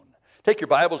Take your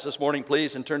Bibles this morning,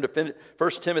 please, and turn to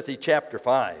 1 Timothy chapter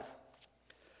 5.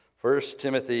 1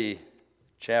 Timothy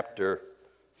chapter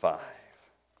 5.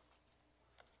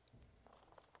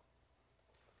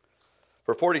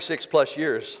 For 46 plus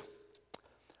years,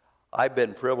 I've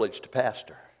been privileged to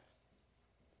pastor,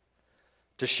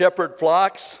 to shepherd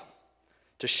flocks,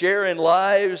 to share in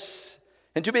lives,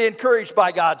 and to be encouraged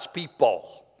by God's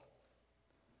people.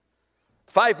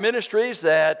 5 ministries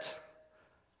that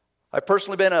I've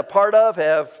personally been a part of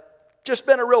have just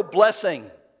been a real blessing.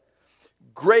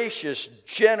 Gracious,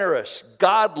 generous,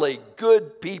 godly,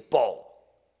 good people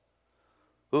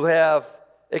who have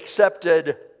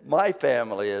accepted my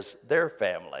family as their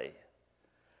family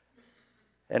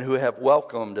and who have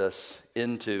welcomed us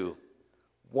into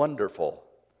wonderful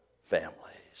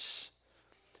families.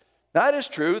 Now, it is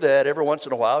true that every once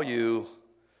in a while you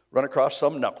run across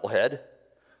some knucklehead.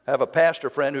 I have a pastor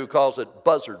friend who calls it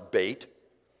buzzard bait.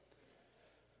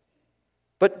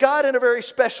 But God, in a very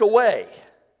special way,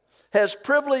 has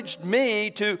privileged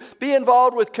me to be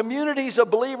involved with communities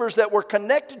of believers that were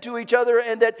connected to each other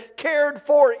and that cared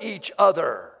for each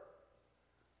other.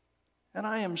 And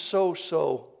I am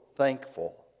so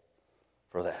thankful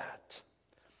for that.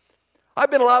 I've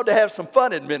been allowed to have some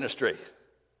fun in ministry,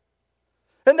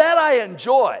 and that I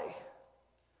enjoy.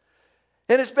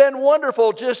 And it's been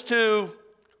wonderful just to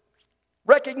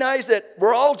recognize that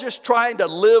we're all just trying to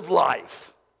live life.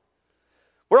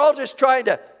 We're all just trying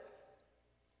to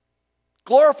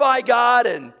glorify God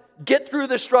and get through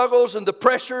the struggles and the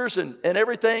pressures and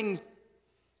everything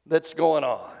that's going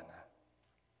on.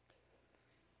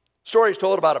 Stories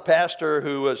told about a pastor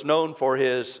who was known for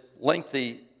his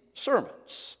lengthy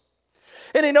sermons.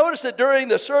 And he noticed that during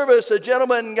the service, a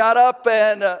gentleman got up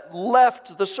and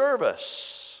left the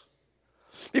service.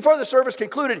 Before the service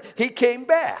concluded, he came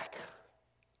back.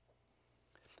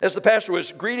 As the pastor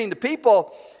was greeting the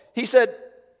people, he said,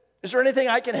 "Is there anything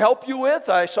I can help you with?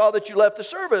 I saw that you left the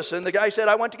service." And the guy said,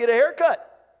 "I went to get a haircut."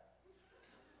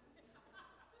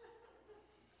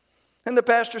 And the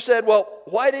pastor said, "Well,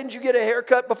 why didn't you get a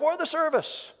haircut before the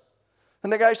service?"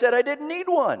 And the guy said, "I didn't need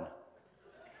one."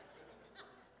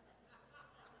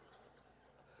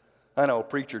 I know,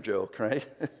 preacher joke, right?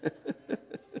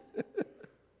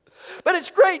 But it's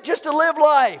great just to live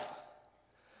life.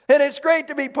 And it's great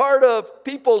to be part of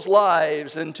people's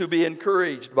lives and to be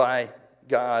encouraged by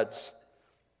God's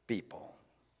people.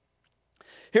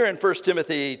 Here in 1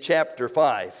 Timothy chapter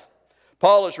 5,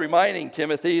 Paul is reminding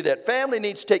Timothy that family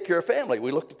needs to take care of family.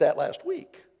 We looked at that last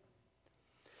week.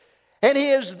 And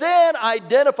he is then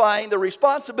identifying the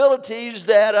responsibilities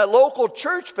that a local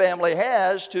church family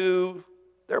has to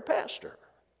their pastor.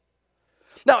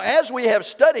 Now, as we have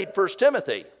studied 1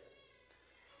 Timothy,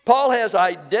 Paul has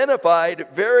identified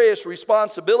various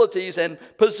responsibilities and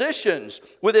positions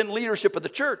within leadership of the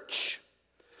church.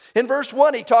 In verse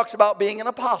 1, he talks about being an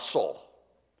apostle.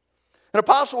 An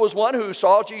apostle was one who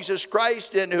saw Jesus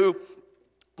Christ and who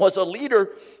was a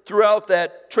leader throughout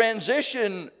that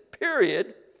transition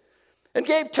period and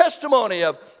gave testimony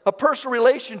of a personal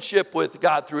relationship with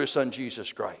God through his son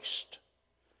Jesus Christ.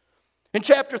 In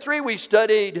chapter 3, we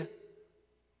studied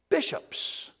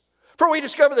bishops, for we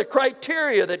discover the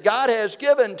criteria that God has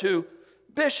given to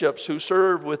bishops who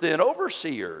serve within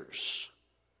overseers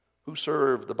who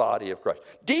serve the body of Christ.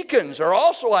 Deacons are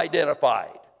also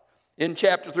identified in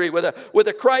chapter 3 with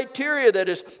a criteria that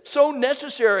is so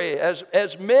necessary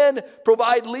as men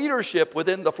provide leadership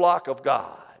within the flock of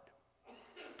God.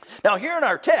 Now, here in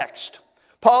our text,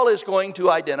 Paul is going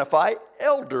to identify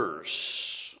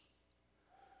elders.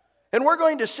 And we're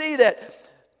going to see that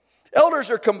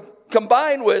elders are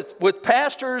combined with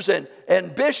pastors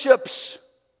and bishops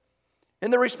in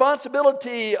the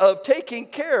responsibility of taking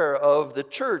care of the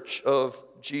church of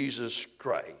Jesus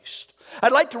Christ.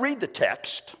 I'd like to read the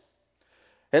text,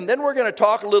 and then we're going to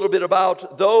talk a little bit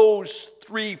about those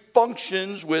 3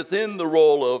 functions within the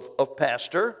role of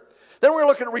pastor. Then we're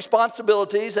looking at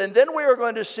responsibilities, and then we are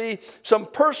going to see some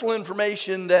personal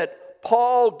information that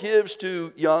Paul gives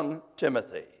to young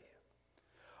Timothy.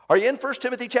 Are you in 1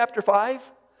 Timothy chapter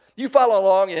 5? You follow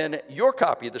along in your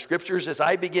copy of the scriptures as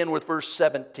I begin with verse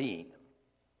 17.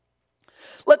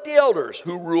 "Let the elders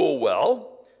who rule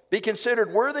well be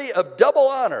considered worthy of double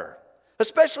honor,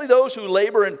 especially those who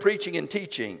labor in preaching and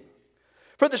teaching.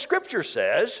 For the scripture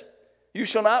says, 'You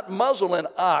shall not muzzle an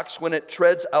ox when it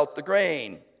treads out the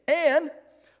grain,' and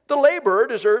 'the laborer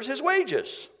deserves his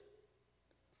wages.'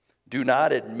 Do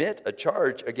not admit a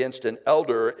charge against an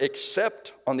elder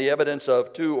except on the evidence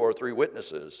of 2 or 3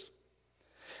 witnesses.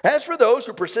 As for those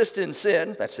who persist in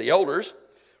sin," that's the elders,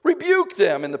 "rebuke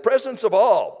them in the presence of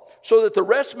all, so that the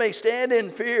rest may stand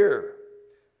in fear.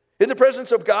 In the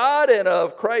presence of God and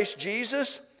of Christ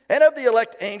Jesus and of the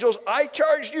elect angels, I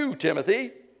charge you,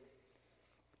 Timothy,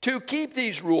 to keep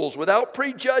these rules without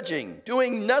prejudging,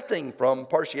 doing nothing from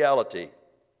partiality.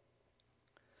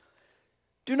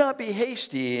 Do not be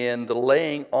hasty in the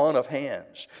laying on of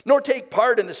hands, nor take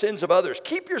part in the sins of others.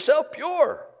 Keep yourself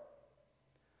pure.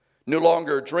 No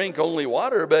longer drink only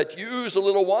water, but use a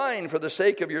little wine for the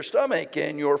sake of your stomach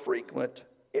and your frequent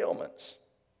ailments.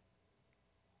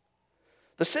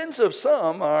 The sins of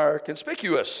some are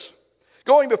conspicuous,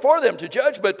 going before them to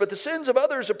judgment, but the sins of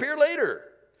others appear later.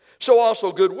 So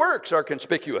also good works are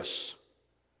conspicuous,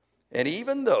 and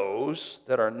even those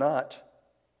that are not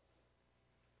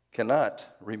cannot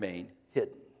remain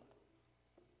hidden.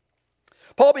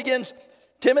 Paul begins,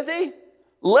 Timothy,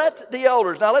 let the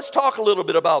elders. Now let's talk a little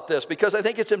bit about this because I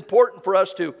think it's important for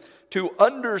us to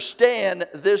understand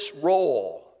this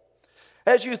role.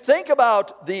 As you think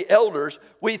about the elders,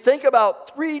 we think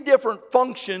about three different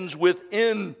functions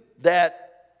within that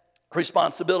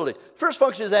responsibility. First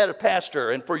function is that of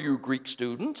pastor, and for you Greek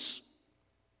students,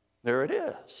 there it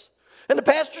is. And the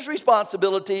pastor's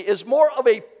responsibility is more of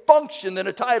a function than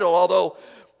a title, although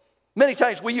many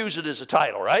times we use it as a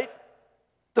title, right?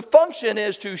 The function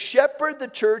is to shepherd the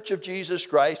church of Jesus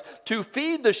Christ, to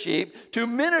feed the sheep, to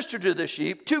minister to the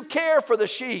sheep, to care for the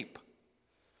sheep.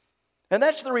 And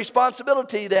that's the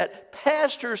responsibility that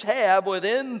pastors have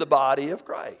within the body of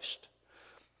Christ.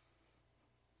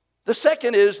 The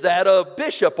second is that of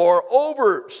bishop or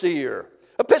overseer,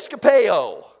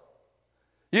 episkopeo.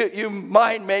 You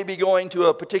might maybe going to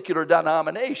a particular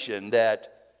denomination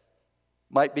that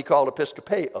might be called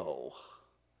episkopeo.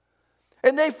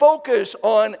 And they focus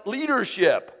on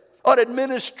leadership, on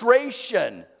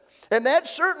administration. And that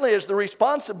certainly is the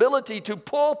responsibility to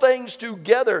pull things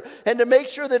together and to make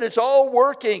sure that it's all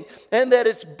working and that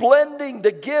it's blending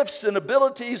the gifts and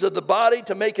abilities of the body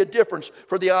to make a difference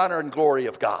for the honor and glory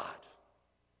of God.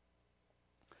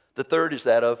 The third is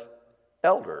that of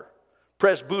elder,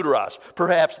 presbyteros.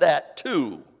 Perhaps that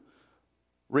too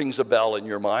rings a bell in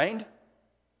your mind.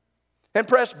 And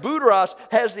presbyteros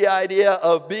has the idea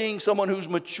of being someone who's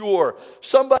mature,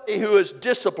 somebody who is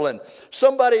disciplined,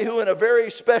 somebody who in a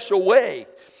very special way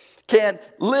can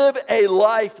live a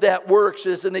life that works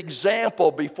as an example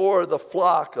before the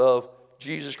flock of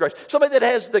Jesus Christ. Somebody that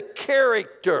has the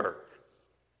character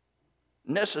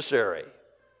necessary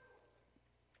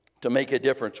to make a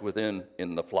difference within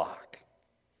the flock.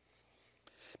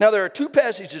 Now, there are two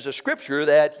passages of Scripture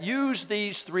that use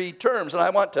these three terms, and I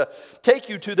want to take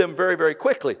you to them very, very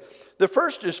quickly. The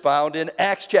first is found in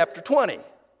Acts chapter 20.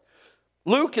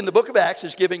 Luke, in the book of Acts,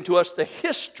 is giving to us the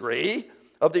history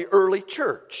of the early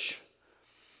church.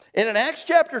 And in Acts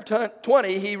chapter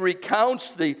 20, he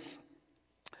recounts the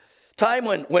time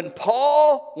when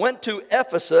Paul went to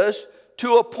Ephesus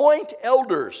to appoint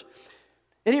elders.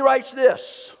 And he writes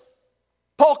this,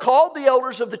 Paul called the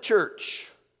elders of the church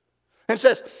and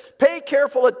says, pay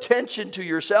careful attention to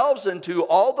yourselves and to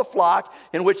all the flock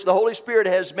in which the Holy Spirit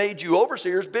has made you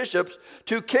overseers, bishops,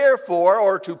 to care for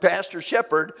or to pastor,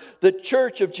 shepherd, the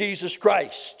church of Jesus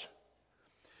Christ.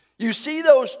 You see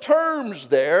those terms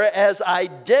there as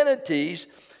identities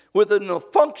within the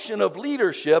function of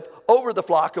leadership over the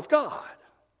flock of God.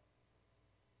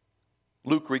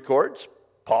 Luke records,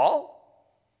 Paul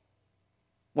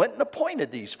went and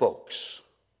appointed these folks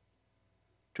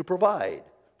to provide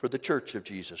for the church of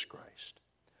Jesus Christ.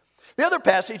 The other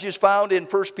passage is found in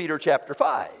 1 Peter chapter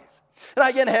 5. And I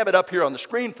again have it up here on the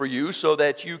screen for you so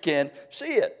that you can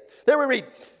see it. There we read,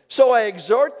 so I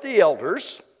exhort the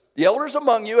elders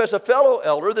among you as a fellow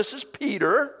elder, this is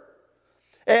Peter,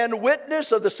 and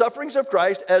witness of the sufferings of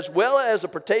Christ, as well as a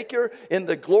partaker in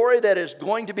the glory that is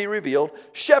going to be revealed,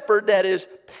 shepherd, that is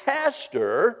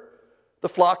pastor, the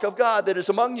flock of God that is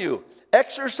among you,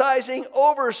 exercising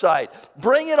oversight.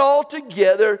 Bring it all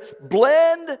together,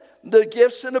 blend the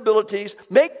gifts and abilities,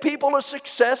 make people a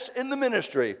success in the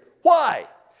ministry. Why?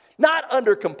 Not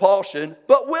under compulsion,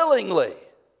 but willingly.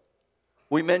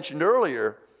 We mentioned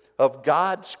earlier of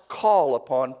God's call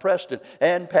upon Preston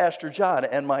and Pastor John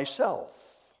and myself.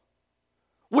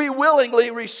 We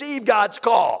willingly receive God's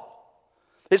call.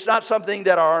 It's not something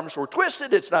that our arms were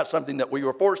twisted. It's not something that we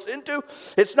were forced into.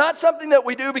 It's not something that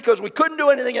we do because we couldn't do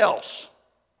anything else.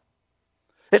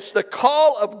 It's the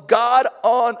call of God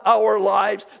on our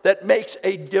lives that makes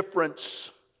a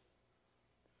difference.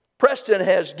 Preston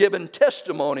has given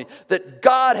testimony that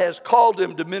God has called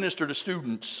him to minister to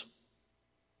students.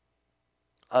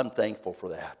 I'm thankful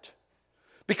for that.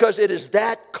 Because it is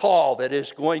that call that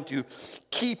is going to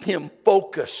keep him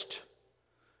focused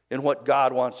in what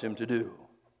God wants him to do.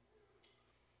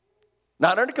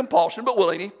 Not under compulsion, but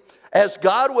willingly. as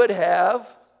God would have,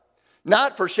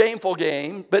 not for shameful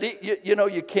gain, but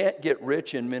you can't get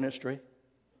rich in ministry.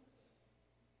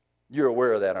 You're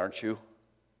aware of that, aren't you?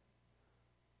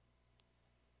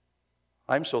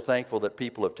 I'm so thankful that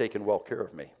people have taken well care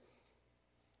of me.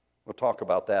 We'll talk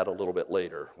about that a little bit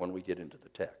later when we get into the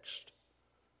text.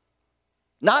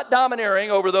 Not domineering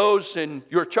over those in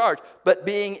your charge, but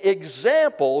being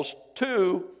examples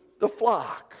to the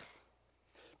flock.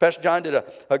 Pastor John did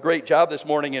a great job this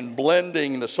morning in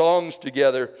blending the songs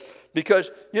together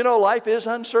because, life is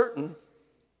uncertain.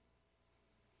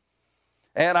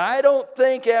 And I don't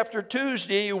think after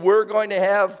Tuesday we're going to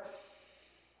have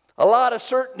a lot of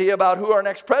certainty about who our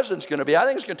next president's going to be. I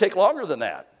think it's going to take longer than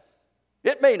that.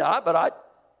 It may not, but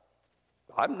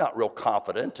I'm not real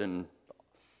confident in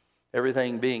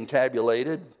everything being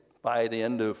tabulated by the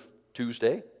end of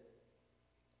Tuesday.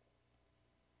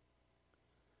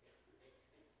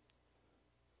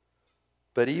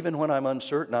 But even when I'm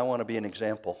uncertain, I want to be an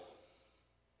example.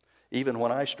 Even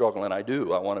when I struggle, and I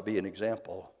do, I want to be an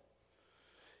example.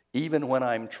 Even when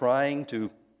I'm trying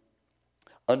to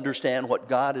understand what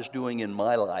God is doing in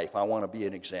my life, I want to be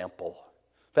an example.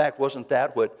 In fact, wasn't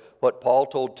that what Paul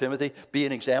told Timothy? Be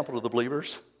an example to the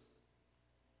believers?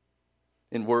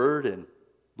 In word and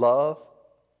love,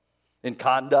 in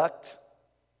conduct,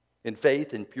 in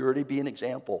faith, in purity. Be an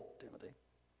example, Timothy.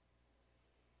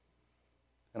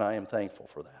 And I am thankful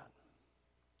for that.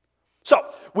 So,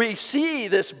 we see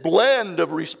this blend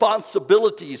of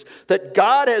responsibilities that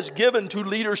God has given to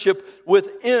leadership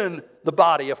within the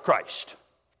body of Christ.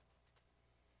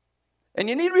 And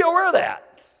you need to be aware of that.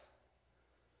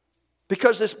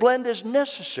 Because this blend is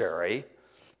necessary,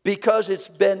 because it's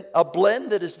been a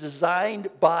blend that is designed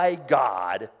by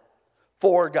God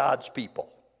for God's people.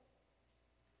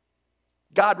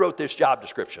 God wrote this job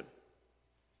description.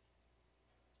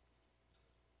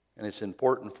 And it's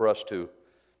important for us to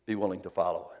be willing to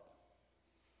follow it.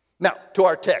 Now, to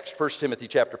our text, 1 Timothy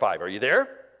chapter 5. Are you there?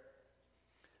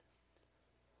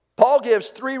 Paul gives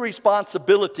 3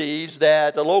 responsibilities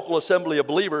that a local assembly of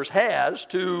believers has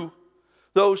to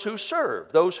those who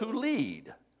serve, those who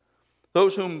lead,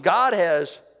 those whom God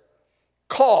has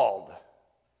called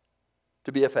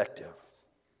to be effective.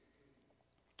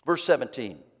 Verse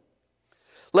 17.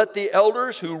 Let the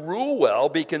elders who rule well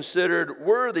be considered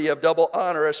worthy of double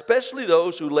honor, especially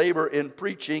those who labor in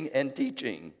preaching and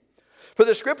teaching. For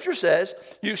the scripture says,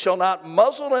 you shall not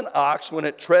muzzle an ox when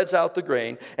it treads out the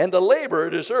grain, and the laborer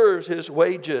deserves his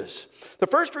wages. The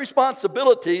first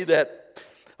responsibility that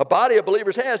a body of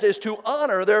believers has is to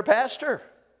honor their pastor.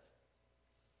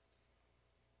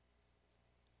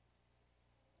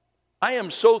 I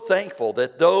am so thankful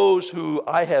that those who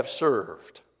I have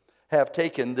served have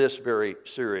taken this very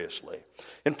seriously.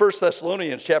 In 1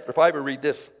 Thessalonians chapter 5, we read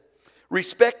this.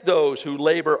 Respect those who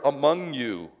labor among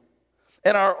you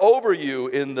and are over you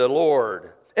in the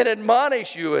Lord, and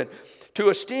admonish you and to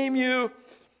esteem you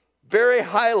very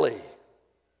highly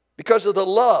because of the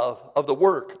love of the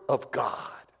work of God.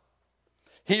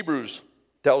 Hebrews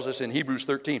tells us in Hebrews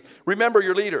 13, remember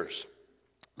your leaders,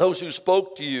 those who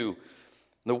spoke to you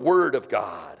the word of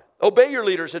God. Obey your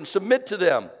leaders and submit to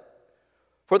them,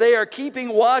 for they are keeping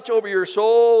watch over your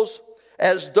souls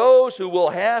as those who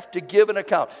will have to give an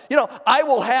account. I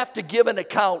will have to give an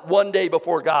account one day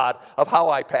before God of how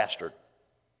I pastored.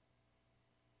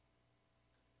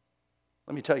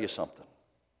 Let me tell you something.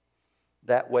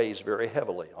 That weighs very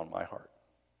heavily on my heart,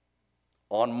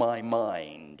 on my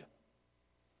mind.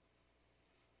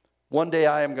 One day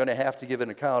I am going to have to give an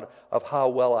account of how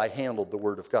well I handled the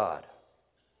Word of God,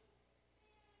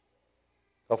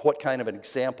 of what kind of an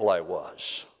example I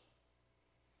was,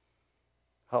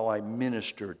 how I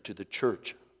ministered to the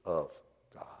church of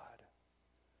God.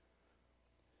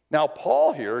 Now,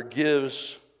 Paul here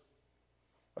gives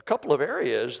a couple of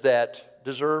areas that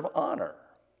deserve honor.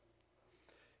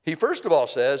 He first of all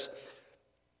says,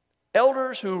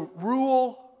 elders who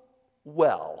rule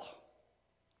well.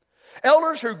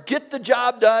 Elders who get the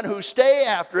job done, who stay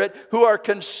after it, who are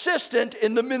consistent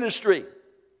in the ministry.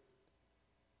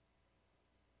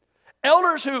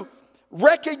 Elders who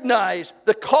recognize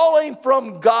the calling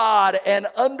from God and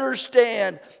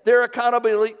understand their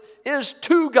accountability is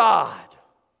to God.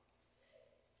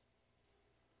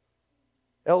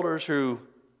 Elders who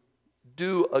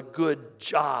do a good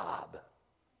job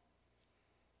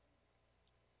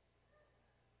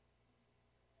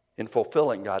in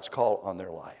fulfilling God's call on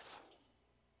their life.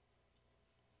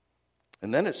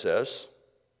 And then it says,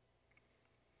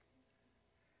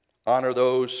 honor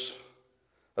those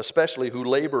especially who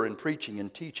labor in preaching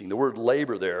and teaching. The word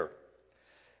labor there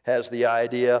has the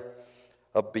idea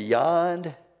of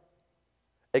beyond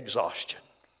exhaustion.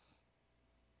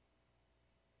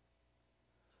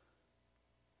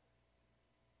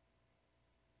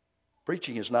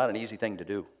 Preaching is not an easy thing to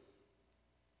do.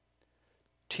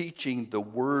 Teaching the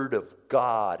Word of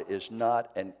God is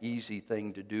not an easy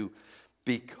thing to do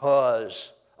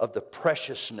because of the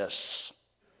preciousness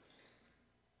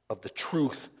of the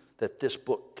truth that this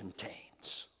book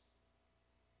contains.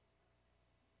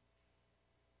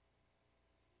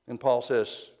 And Paul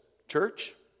says,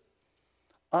 church,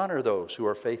 honor those who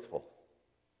are faithful.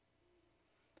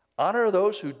 Honor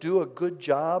those who do a good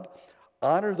job.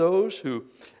 Honor those who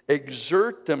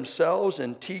exert themselves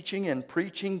in teaching and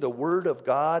preaching the Word of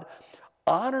God.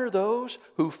 Honor those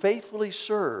who faithfully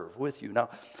serve with you. Now,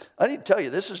 I need to tell you,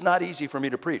 this is not easy for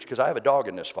me to preach because I have a dog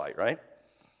in this fight, right?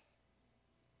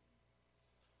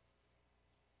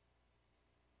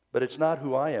 But it's not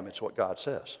who I am, it's what God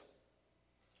says.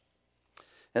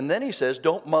 And then he says,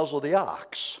 don't muzzle the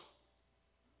ox.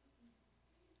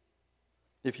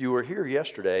 If you were here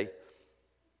yesterday,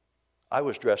 I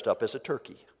was dressed up as a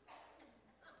turkey.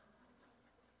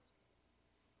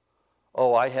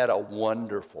 Oh, I had a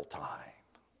wonderful time.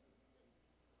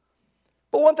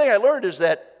 But one thing I learned is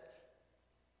that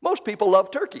most people love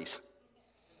turkeys.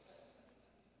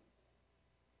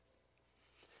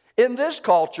 In this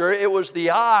culture, it was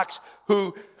the ox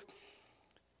who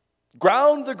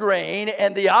ground the grain,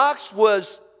 and the ox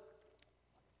was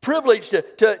privileged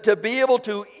to be able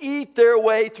to eat their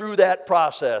way through that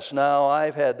process. Now,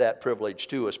 I've had that privilege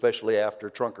too, especially after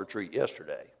trunk or treat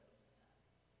yesterday.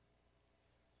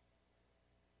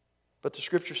 But the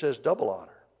scripture says double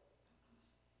honor.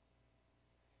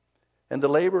 And the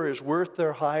labor is worth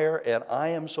their hire, and I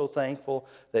am so thankful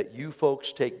that you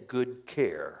folks take good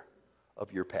care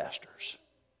of your pastors.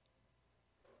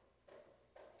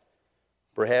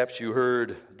 Perhaps you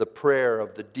heard the prayer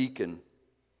of the deacon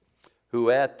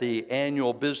who at the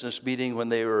annual business meeting when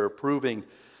they were approving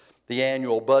the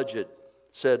annual budget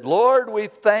said, Lord, we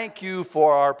thank you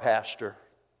for our pastor.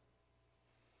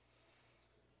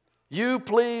 You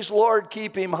please, Lord,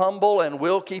 keep him humble and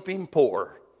we'll keep him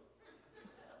poor.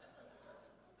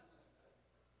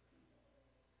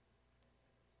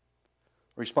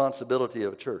 Responsibility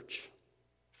of a church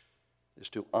is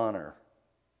to honor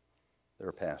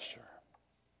their pastor.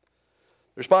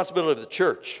 The responsibility of the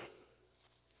church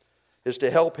is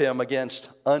to help him against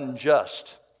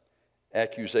unjust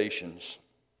accusations.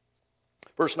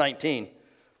 Verse 19,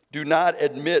 do not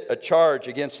admit a charge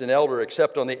against an elder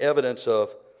except on the evidence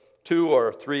of 2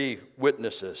 or 3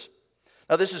 witnesses.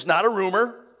 Now, this is not a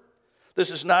rumor. This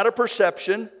is not a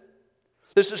perception.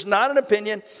 This is not an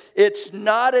opinion. It's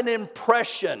not an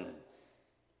impression.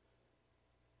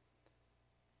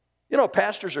 You know,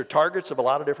 pastors are targets of a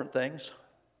lot of different things.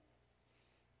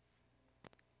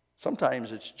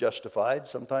 Sometimes it's justified,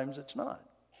 sometimes it's not.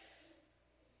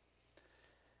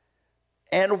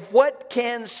 And what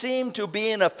can seem to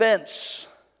be an offense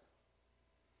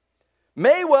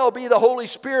may well be the Holy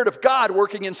Spirit of God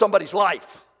working in somebody's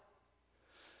life.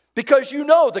 Because you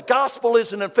know the gospel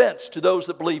is an offense to those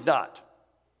that believe not.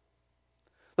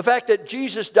 The fact that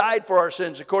Jesus died for our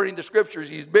sins according to the Scriptures,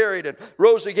 He's buried and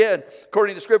rose again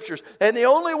according to the Scriptures. And the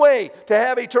only way to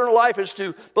have eternal life is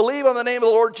to believe on the name of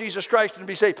the Lord Jesus Christ and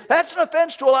be saved. That's an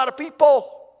offense to a lot of people.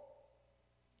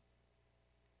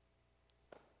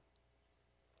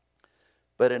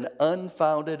 But an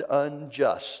unfounded,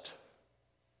 unjust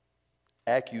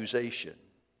accusation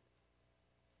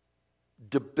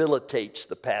debilitates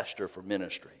the pastor for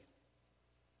ministry.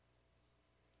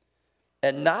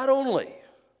 And not only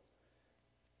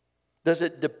does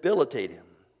it debilitate him,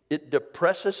 it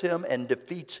depresses him and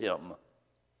defeats him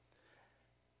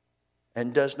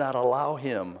and does not allow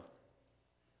him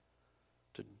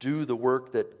to do the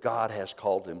work that God has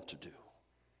called him to do.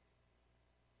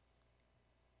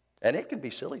 And it can be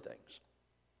silly things.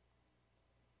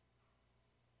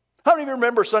 How many of you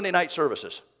remember Sunday night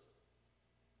services?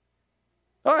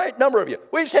 All right, number of you.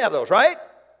 We used to have those, right?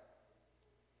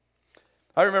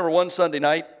 I remember one Sunday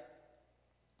night,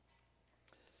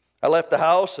 I left the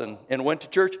house and went to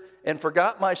church and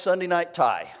forgot my Sunday night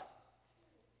tie.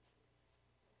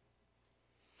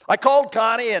 I called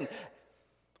Connie and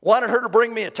wanted her to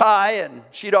bring me a tie, and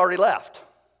she'd already left.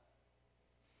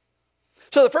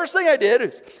 So the first thing I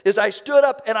did is I stood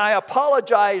up and I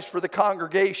apologized for the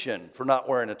congregation for not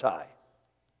wearing a tie.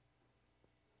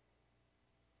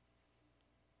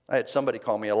 I had somebody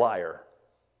call me a liar.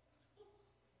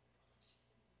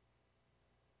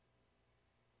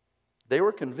 They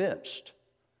were convinced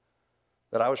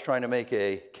that I was trying to make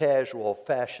a casual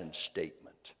fashion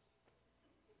statement.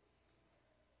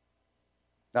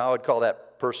 Now, I would call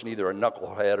that person either a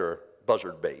knucklehead or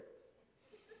buzzard bait.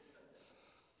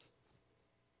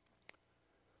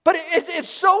 But it's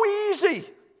so easy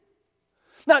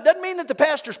Now, it doesn't mean that the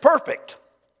pastor's perfect.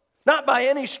 Not by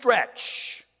any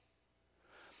stretch.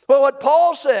 But what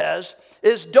Paul says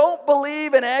is don't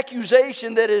believe an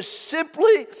accusation that is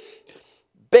simply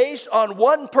based on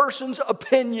one person's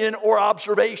opinion or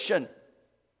observation.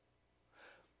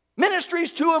 Ministry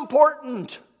is too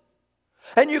important.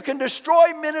 And you can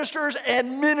destroy ministers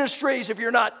and ministries if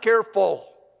you're not careful.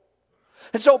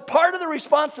 And so part of the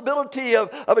responsibility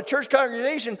of a church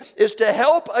congregation is to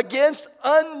help against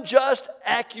unjust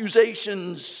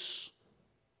accusations.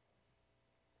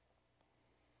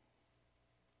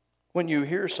 When you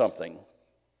hear something,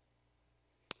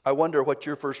 I wonder what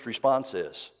your first response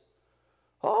is.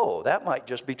 Oh, that might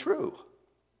just be true.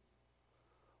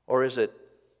 Or is it,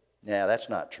 nah, that's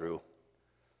not true.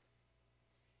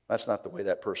 That's not the way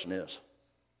that person is.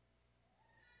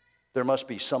 There must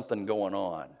be something going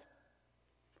on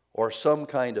or some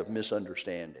kind of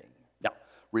misunderstanding. Now,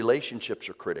 relationships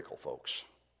are critical, folks.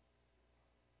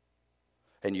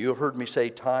 And you have heard me say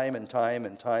time and time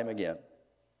and time again,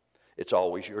 it's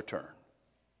always your turn.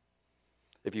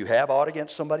 If you have aught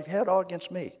against somebody, if you had aught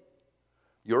against me,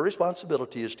 your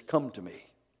responsibility is to come to me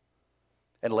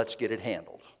and let's get it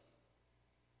handled.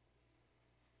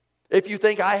 If you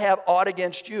think I have aught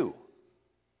against you,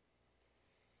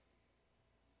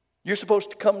 you're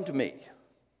supposed to come to me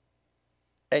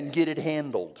and get it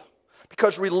handled.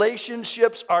 Because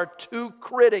relationships are too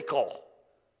critical.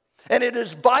 And it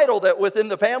is vital that within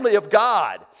the family of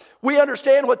God, we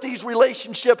understand what these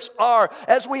relationships are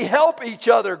as we help each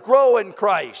other grow in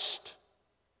Christ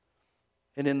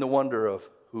and in the wonder of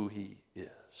who He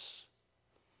is.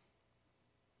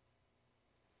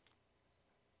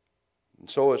 And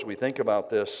so as we think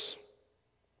about this,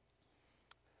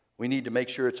 we need to make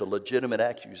sure it's a legitimate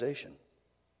accusation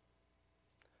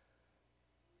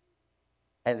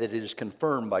and that it is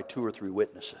confirmed by 2 or 3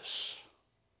 witnesses.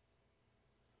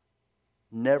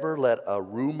 Never let a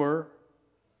rumor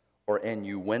or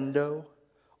innuendo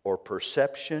or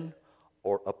perception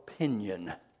or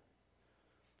opinion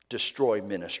destroy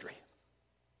ministry.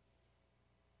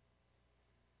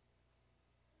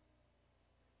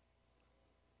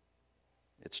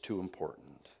 It's too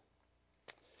important.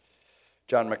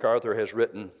 John MacArthur has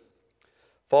written,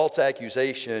 false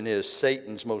accusation is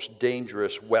Satan's most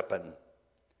dangerous weapon.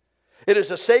 It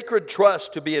is a sacred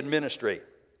trust to be in ministry.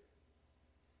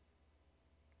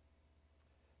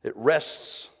 It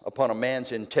rests upon a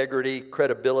man's integrity,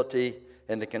 credibility,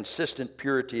 and the consistent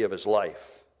purity of his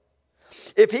life.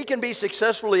 If he can be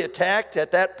successfully attacked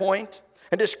at that point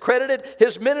and discredited,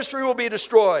 his ministry will be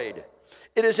destroyed.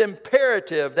 It is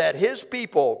imperative that his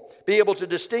people be able to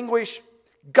distinguish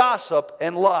gossip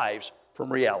and lies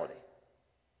from reality.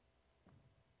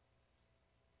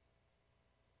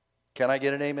 Can I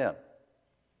get an amen?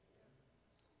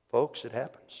 Folks, it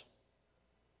happens.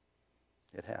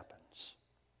 It happens.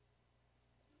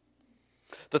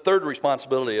 The third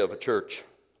responsibility of a church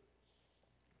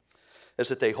is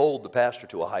that they hold the pastor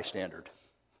to a high standard.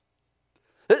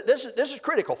 This is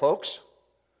critical, folks.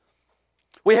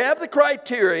 We have the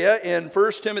criteria in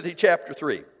 1 Timothy chapter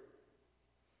 3.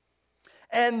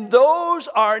 And those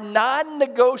are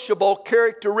non-negotiable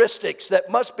characteristics that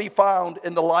must be found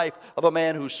in the life of a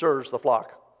man who serves the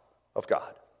flock of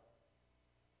God.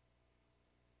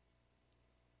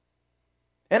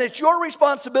 And it's your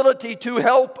responsibility to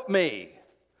help me.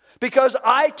 Because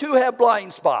I too have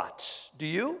blind spots. Do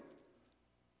you?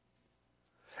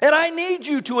 And I need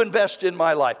you to invest in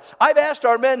my life. I've asked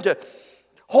our men to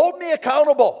hold me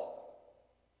accountable.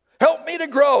 Help me to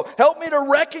grow. Help me to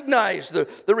recognize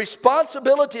the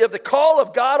responsibility of the call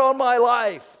of God on my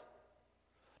life.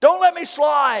 Don't let me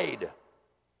slide.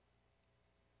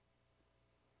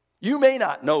 You may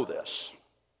not know this,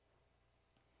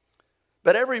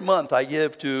 but every month I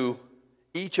give to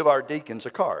each of our deacons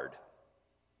a card.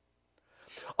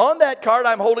 On that card,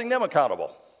 I'm holding them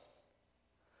accountable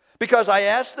because I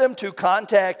asked them to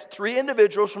contact 3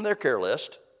 individuals from their care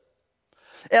list,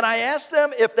 and I asked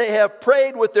them if they have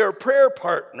prayed with their prayer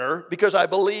partner because I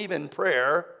believe in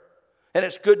prayer, and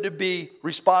it's good to be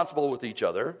responsible with each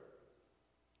other.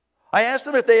 I asked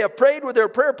them if they have prayed with their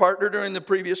prayer partner during the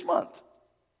previous month.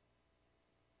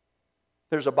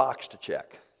 There's a box to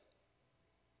check.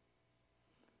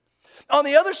 On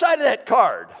the other side of that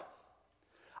card,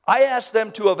 I asked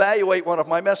them to evaluate one of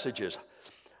my messages.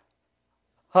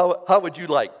 How would you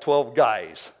like 12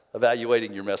 guys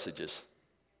evaluating your messages?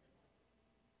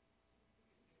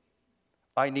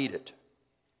 I need it.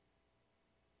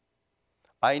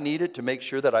 I need it to make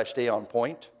sure that I stay on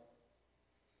point.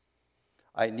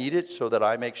 I need it so that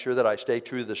I make sure that I stay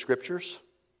true to the Scriptures.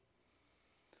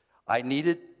 I need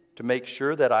it to make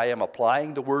sure that I am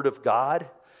applying the Word of God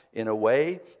in a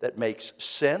way that makes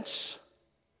sense,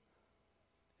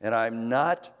 and I'm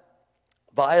not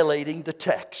violating the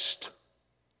text.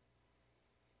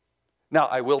 Now,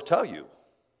 I will tell you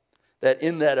that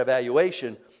in that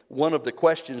evaluation, one of the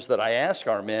questions that I ask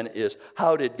our men is,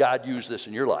 how did God use this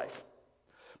in your life?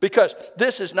 Because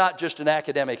this is not just an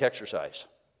academic exercise.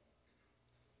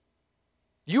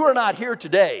 You are not here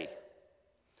today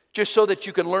just so that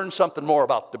you can learn something more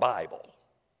about the Bible.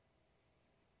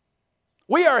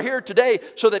 We are here today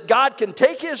so that God can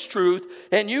take His truth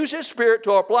and use His Spirit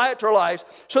to apply it to our lives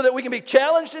so that we can be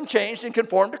challenged and changed and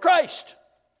conformed to Christ.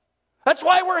 That's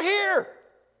why we're here.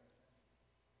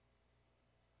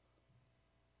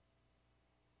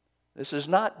 This is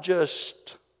not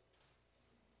just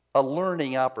a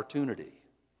learning opportunity.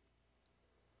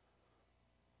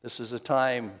 This is a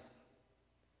time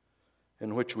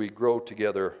in which we grow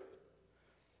together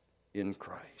in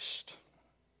Christ.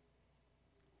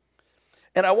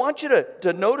 And I want you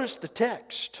to notice the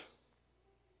text.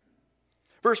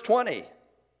 Verse 20.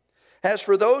 As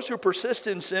for those who persist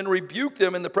in sin, rebuke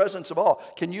them in the presence of all.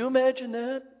 Can you imagine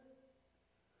that?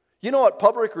 You know what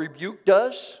public rebuke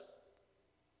does?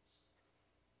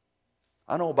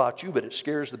 I don't know about you, but it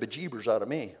scares the bejeebers out of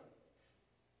me.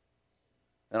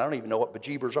 And I don't even know what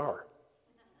bejeebers are.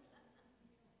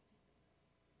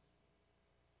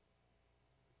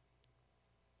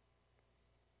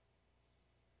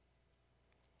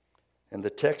 And the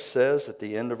text says at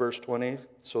the end of verse 20,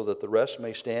 so that the rest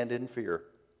may stand in fear.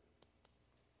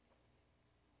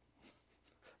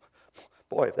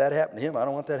 Boy, if that happened to him, I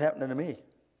don't want that happening to me.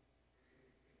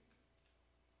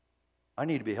 I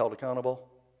need to be held accountable,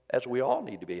 as we all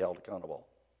need to be held accountable.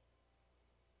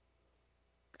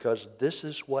 Because this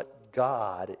is what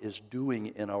God is doing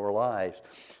in our lives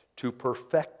to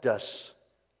perfect us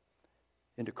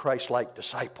into Christ-like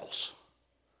disciples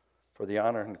for the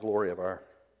honor and glory of our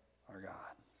God.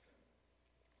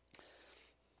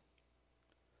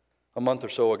 A month or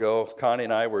so ago, Connie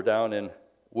and I were down in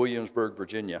Williamsburg,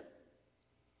 Virginia.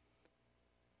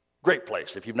 Great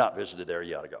place. If you've not visited there,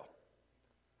 you ought to go.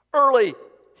 Early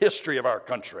history of our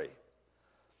country.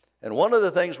 And one of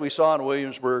the things we saw in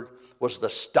Williamsburg was the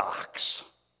stocks.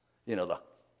 You know,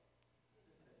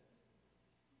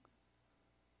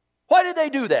 Why did they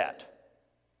do that?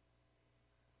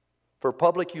 For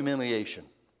public humiliation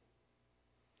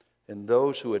in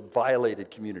those who had violated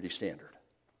community standard.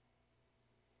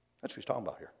 That's what he's talking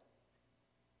about here.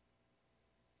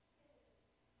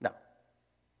 Now,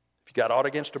 if you got aught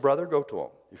against a brother, go to him.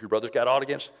 If your brother's got aught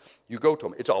against you, go to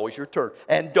him. It's always your turn.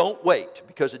 And don't wait,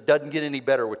 because it doesn't get any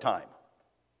better with time.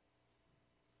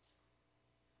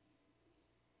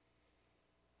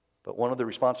 But one of the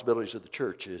responsibilities of the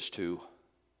church is to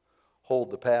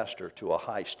hold the pastor to a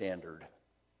high standard.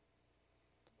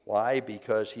 Why?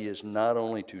 Because he is not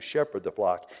only to shepherd the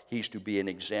flock, he's to be an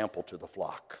example to the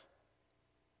flock.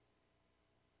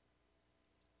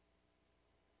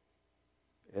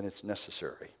 And it's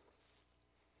necessary.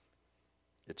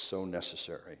 It's so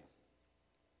necessary.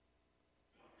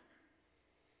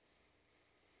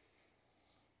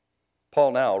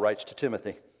 Paul now writes to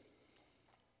Timothy.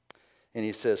 And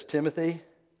he says, Timothy,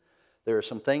 there are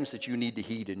some things that you need to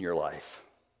heed in your life.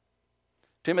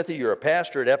 Timothy, you're a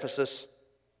pastor at Ephesus.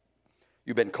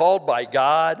 You've been called by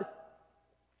God.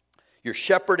 You're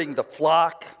shepherding the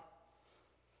flock.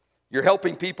 You're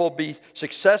helping people be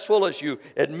successful as you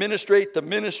administrate the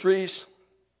ministries.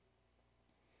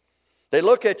 They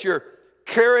look at your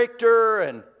character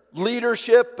and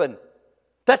leadership, and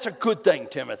that's a good thing,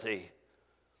 Timothy.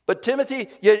 But Timothy,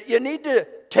 you need to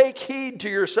take heed to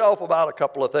yourself about a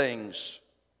couple of things.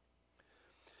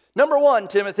 Number one,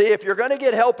 Timothy, if you're going to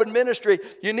get help in ministry,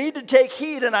 you need to take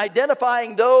heed in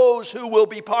identifying those who will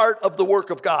be part of the work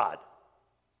of God.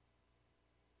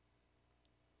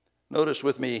 Notice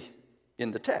with me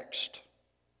in the text.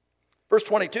 Verse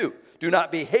 22, do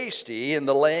not be hasty in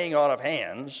the laying on of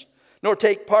hands, nor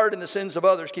take part in the sins of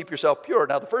others. Keep yourself pure.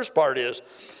 Now, the first part is,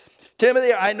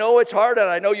 Timothy, I know it's hard and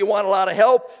I know you want a lot of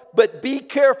help, but be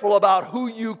careful about who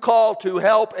you call to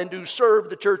help and to serve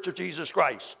the church of Jesus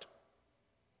Christ.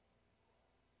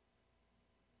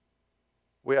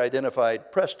 We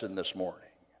identified Preston this morning.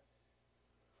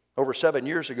 Over 7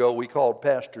 years ago, we called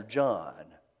Pastor John.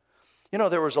 You know,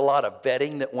 there was a lot of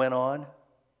vetting that went on.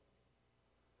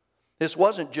 This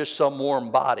wasn't just some warm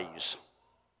bodies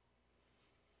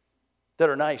that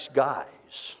are nice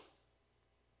guys.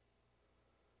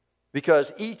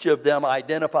 Because each of them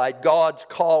identified God's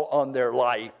call on their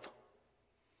life.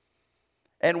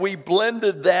 And we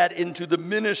blended that into the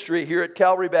ministry here at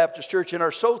Calvary Baptist Church and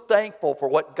are so thankful for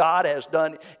what God has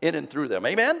done in and through them.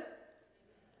 Amen?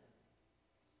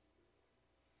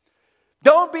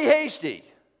 Don't be hasty.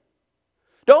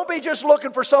 Don't be just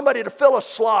looking for somebody to fill a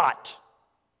slot.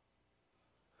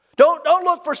 Don't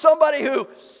look for somebody who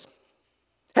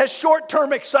has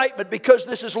short-term excitement because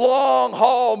this is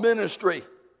long-haul ministry.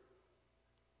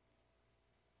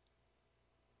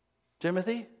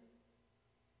 Timothy,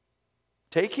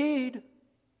 take heed.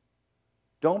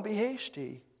 Don't be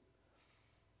hasty.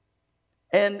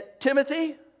 And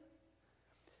Timothy,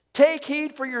 take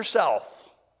heed for yourself.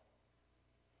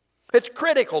 It's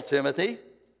critical, Timothy.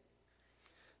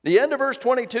 The end of verse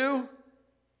 22,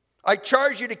 I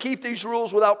charge you to keep these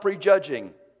rules without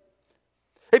prejudging.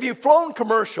 If you've flown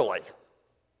commercially,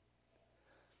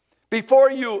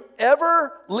 before you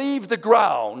ever leave the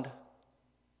ground,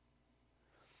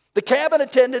 the cabin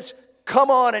attendants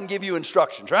come on and give you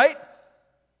instructions, right?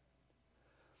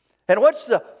 And what's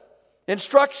the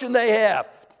instruction they have?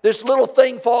 This little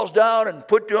thing falls down and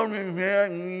put down in here,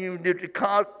 and the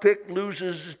cockpit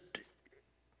loses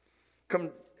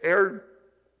air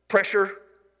pressure.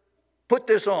 Put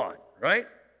this on, right?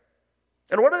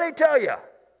 And what do they tell you?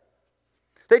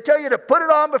 They tell you to put it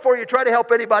on before you try to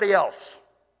help anybody else.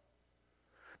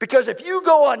 Because if you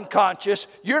go unconscious,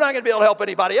 you're not going to be able to help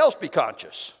anybody else be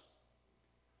conscious.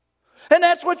 And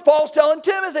that's what Paul's telling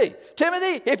Timothy.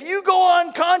 Timothy, if you go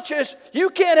unconscious, you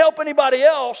can't help anybody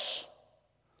else.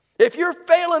 If you're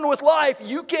failing with life,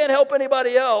 you can't help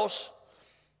anybody else.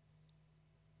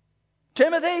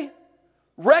 Timothy,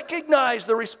 recognize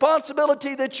the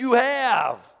responsibility that you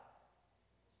have.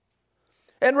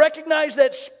 And recognize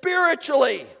that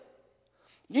spiritually,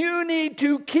 you need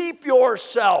to keep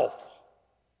yourself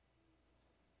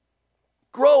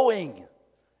growing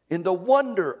in the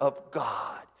wonder of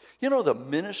God. You know, the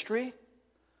ministry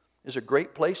is a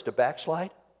great place to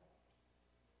backslide.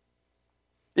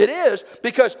 It is,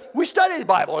 because we study the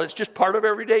Bible and it's just part of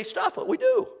everyday stuff that we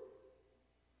do.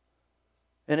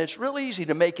 And it's real easy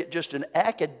to make it just an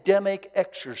academic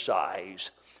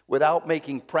exercise without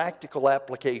making practical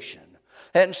application.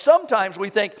 And sometimes we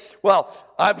think, well,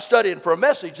 I'm studying for a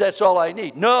message, that's all I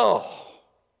need. No.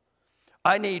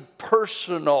 I need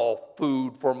personal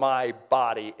food for my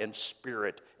body and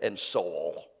spirit and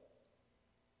soul.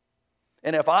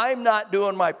 And if I'm not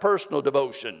doing my personal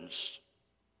devotions,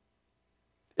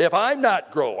 if I'm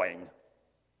not growing,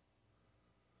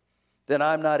 then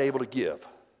I'm not able to give.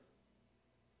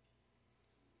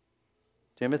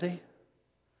 Timothy,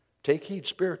 take heed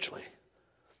spiritually,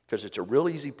 because it's a real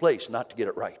easy place not to get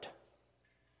it right.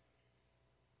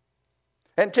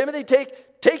 And Timothy,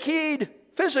 take heed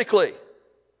physically.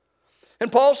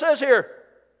 And Paul says here,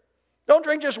 don't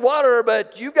drink just water,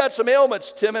 but you've got some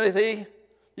ailments, Timothy.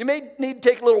 You may need to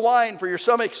take a little wine for your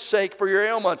stomach's sake for your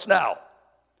ailments. Now,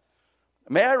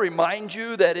 may I remind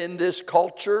you that in this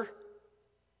culture,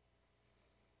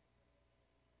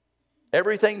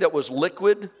 everything that was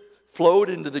liquid flowed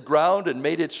into the ground and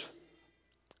made its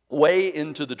way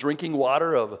into the drinking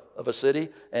water of a city,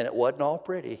 and it wasn't all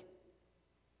pretty.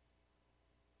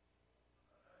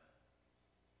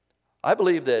 I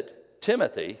believe that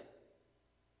Timothy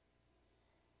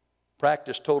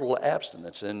practiced total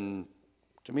abstinence, and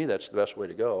to me that's the best way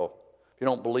to go. If you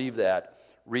don't believe that,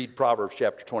 read Proverbs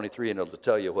chapter 23 and it'll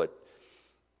tell you what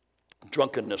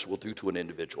drunkenness will do to an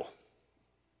individual.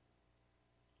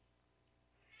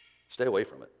 Stay away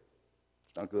from it.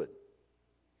 It's not good.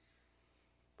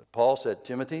 But Paul said,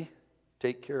 Timothy,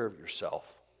 take care of yourself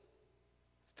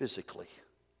physically.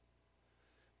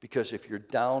 Because if you're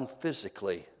down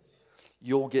physically,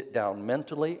 you'll get down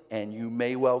mentally, and you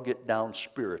may well get down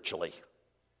spiritually.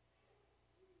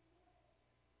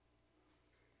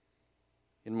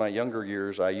 In my younger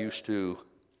years, I used to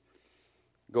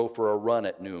go for a run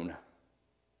at noon.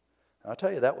 I'll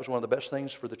tell you, that was one of the best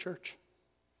things for the church.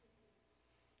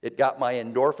 It got my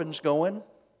endorphins going.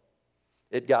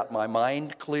 It got my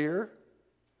mind clear.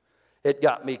 It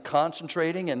got me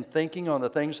concentrating and thinking on the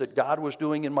things that God was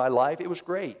doing in my life. It was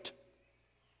great.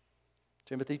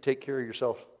 Timothy, take care of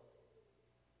yourself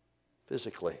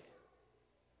physically.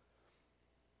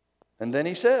 And then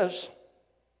he says,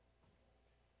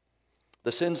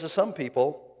 the sins of some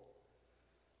people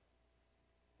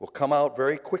will come out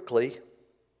very quickly.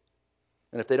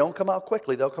 And if they don't come out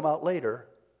quickly, they'll come out later.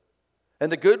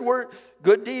 And the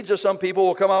good deeds of some people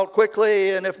will come out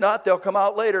quickly, and if not, they'll come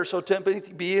out later. So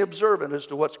Timothy, be observant as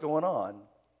to what's going on.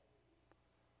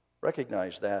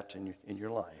 Recognize that in your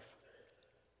life.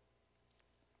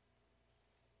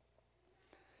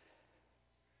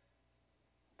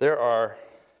 There are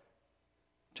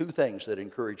two things that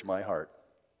encourage my heart.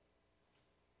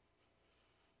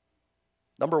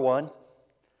 Number one,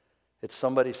 it's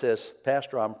somebody says,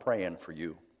 Pastor, I'm praying for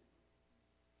you.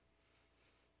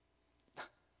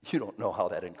 You don't know how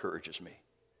that encourages me.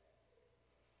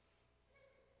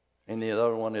 And the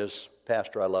other one is,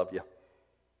 Pastor, I love you.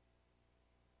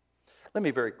 Let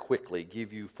me very quickly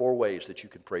give you 4 ways that you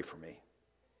can pray for me.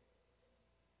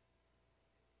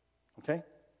 Okay?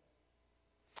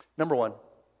 Number 1,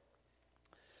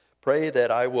 pray that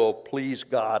I will please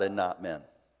God and not men.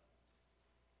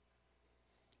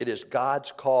 It is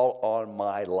God's call on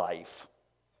my life.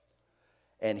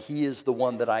 And He is the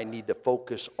one that I need to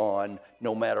focus on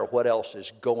no matter what else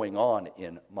is going on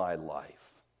in my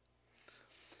life.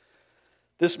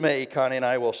 This May, Connie and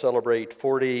I will celebrate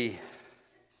 40...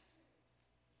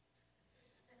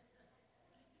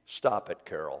 Stop it,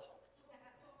 Carol.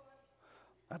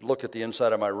 I'd look at the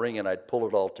inside of my ring and I'd pull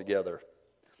it all together.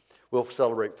 We'll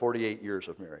celebrate 48 years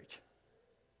of marriage.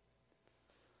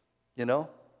 You know,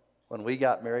 when we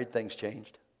got married, things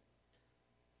changed.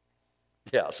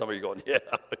 Yeah, some of you going, yeah.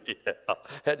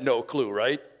 Had no clue,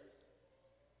 right?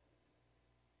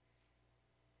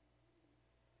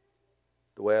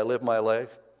 The way I lived my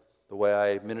life, the way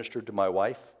I ministered to my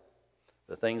wife,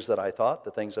 the things that I thought,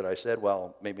 the things that I said,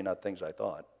 well, maybe not things I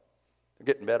thought. They're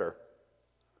getting better.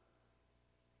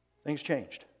 Things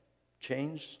changed.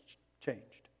 Changed.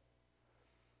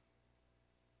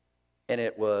 And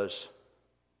it was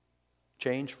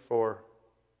change for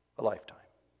a lifetime.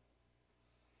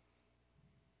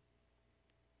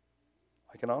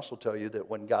 I can also tell you that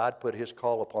when God put His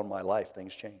call upon my life,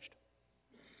 things changed.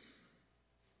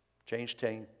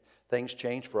 Things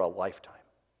changed for a lifetime.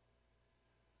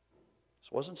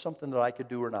 This wasn't something that I could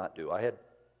do or not do. I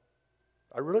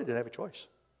really didn't have a choice.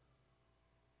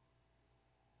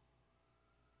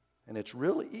 And it's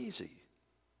really easy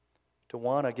to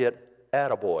want to get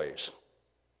attaboys.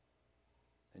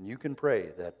 And you can pray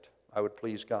that I would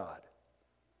please God,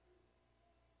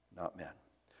 not men.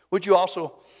 Would you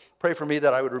also pray for me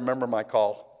that I would remember my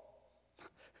call?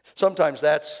 Sometimes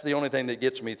that's the only thing that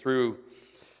gets me through.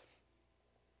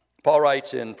 Paul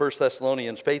writes in 1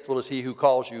 Thessalonians, faithful is he who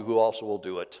calls you, who also will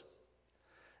do it.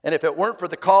 And if it weren't for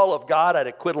the call of God, I'd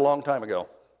have quit a long time ago.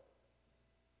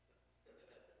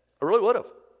 I really would have.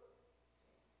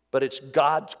 But it's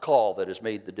God's call that has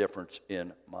made the difference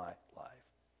in my life.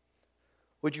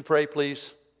 Would you pray,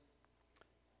 please,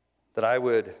 that I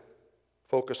would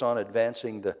focus on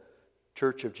advancing the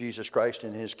Church of Jesus Christ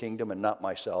in His kingdom and not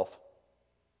myself?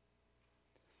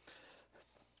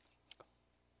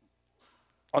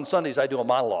 On Sundays, I do a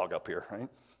monologue up here, right?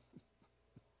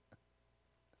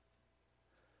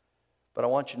 But I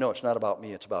want you to know it's not about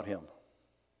me, it's about Him.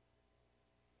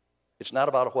 It's not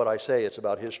about what I say, it's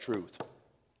about His truth.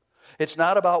 It's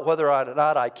not about whether or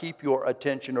not I keep your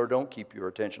attention or don't keep your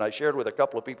attention. I shared with a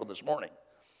couple of people this morning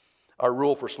our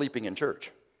rule for sleeping in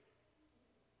church.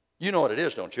 You know what it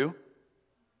is, don't you?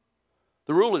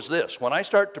 The rule is this: when I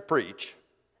start to preach,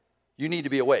 you need to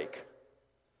be awake.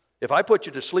 If I put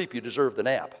you to sleep, you deserve the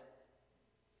nap.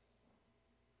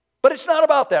 But it's not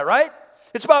about that, right?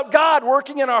 It's about God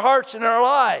working in our hearts and in our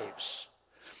lives.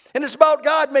 And it's about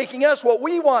God making us what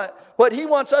we want, what He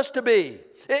wants us to be.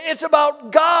 It's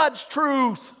about God's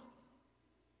truth.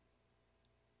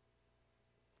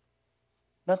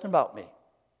 Nothing about me.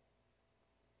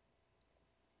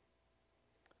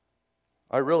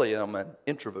 I really am an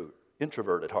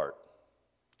introvert at heart.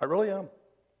 I really am.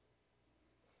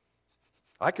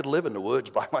 I could live in the woods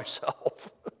by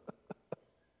myself.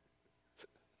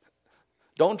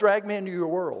 Don't drag me into your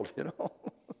world, you know.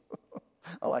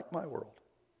 I like my world.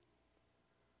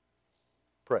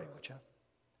 Pray, would you?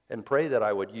 And pray that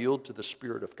I would yield to the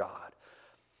Spirit of God.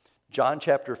 John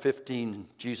chapter 15,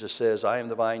 Jesus says, I am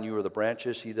the vine, you are the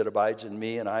branches. He that abides in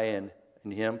me and I in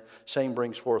him, same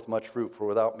brings forth much fruit. For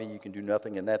without me you can do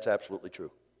nothing, and that's absolutely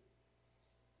true.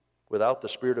 Without the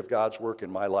Spirit of God's work in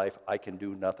my life, I can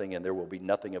do nothing, and there will be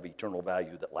nothing of eternal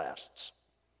value that lasts.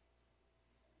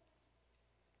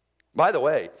 By the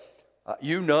way,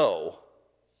 you know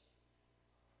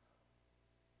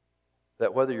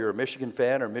that whether you're a Michigan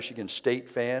fan or Michigan State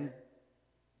fan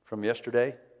from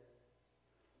yesterday,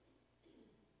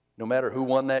 no matter who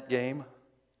won that game,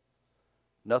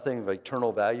 nothing of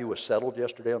eternal value was settled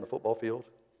yesterday on the football field.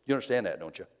 You understand that,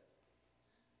 don't you?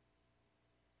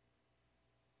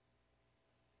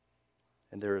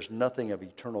 And there is nothing of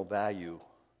eternal value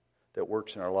that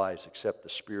works in our lives except the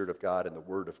Spirit of God and the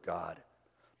Word of God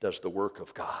does the work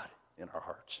of God in our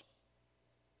hearts.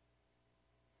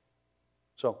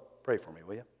 So, pray for me,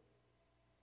 will you?